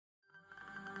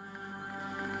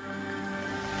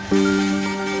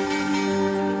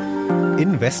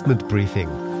Investment Briefing,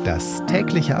 das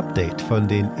tägliche Update von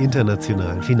den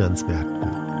internationalen Finanzmärkten.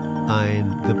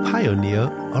 Ein The Pioneer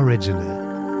Original.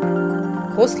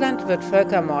 Russland wird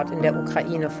Völkermord in der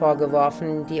Ukraine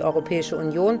vorgeworfen. Die Europäische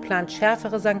Union plant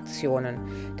schärfere Sanktionen.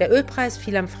 Der Ölpreis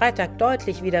fiel am Freitag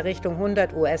deutlich wieder Richtung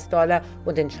 100 US-Dollar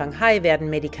und in Shanghai werden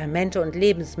Medikamente und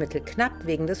Lebensmittel knapp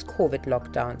wegen des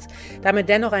Covid-Lockdowns. Damit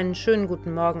dennoch einen schönen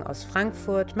guten Morgen aus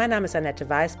Frankfurt. Mein Name ist Annette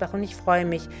Weißbach und ich freue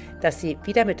mich, dass Sie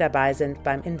wieder mit dabei sind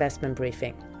beim Investment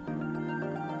Briefing.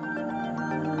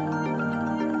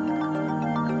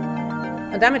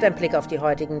 Und damit ein Blick auf die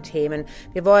heutigen Themen.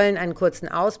 Wir wollen einen kurzen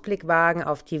Ausblick wagen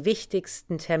auf die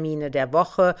wichtigsten Termine der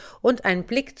Woche und einen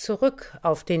Blick zurück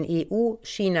auf den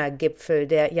EU-China-Gipfel,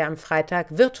 der ja am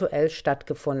Freitag virtuell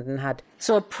stattgefunden hat.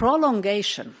 So a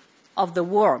prolongation of the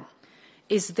war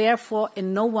is therefore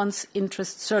in no one's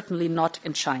interest, certainly not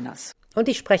in China's. Und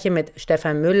ich spreche mit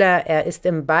Stefan Müller. Er ist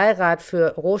im Beirat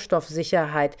für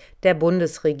Rohstoffsicherheit der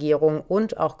Bundesregierung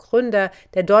und auch Gründer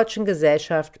der Deutschen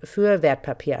Gesellschaft für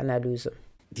Wertpapieranalyse.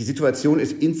 Die Situation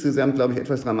ist insgesamt, glaube ich,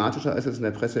 etwas dramatischer, als es in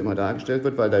der Presse immer dargestellt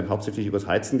wird, weil da hauptsächlich über das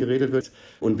Heizen geredet wird.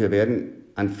 Und wir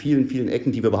werden an vielen, vielen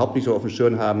Ecken, die wir überhaupt nicht so auf dem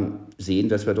Schirm haben, sehen,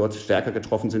 dass wir dort stärker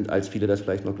getroffen sind, als viele das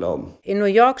vielleicht noch glauben. In New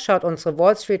York schaut unsere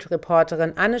Wall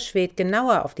Street-Reporterin Anne Schwedt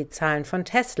genauer auf die Zahlen von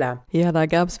Tesla. Ja, da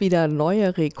gab es wieder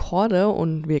neue Rekorde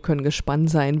und wir können gespannt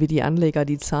sein, wie die Anleger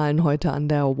die Zahlen heute an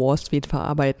der Wall Street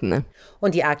verarbeiten.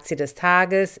 Und die Aktie des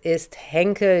Tages ist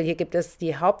Henkel. Hier gibt es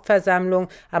die Hauptversammlung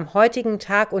am heutigen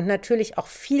Tag und natürlich auch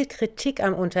viel Kritik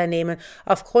am Unternehmen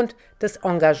aufgrund des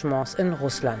Engagements in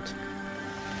Russland.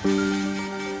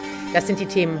 Das sind die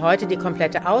Themen heute. Die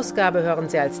komplette Ausgabe hören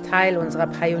Sie als Teil unserer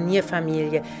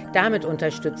Pionierfamilie. Damit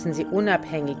unterstützen Sie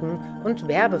unabhängigen und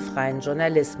werbefreien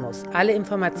Journalismus. Alle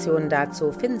Informationen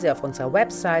dazu finden Sie auf unserer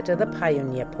Webseite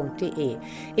thepioneer.de.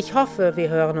 Ich hoffe, wir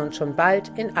hören uns schon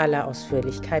bald in aller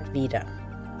Ausführlichkeit wieder.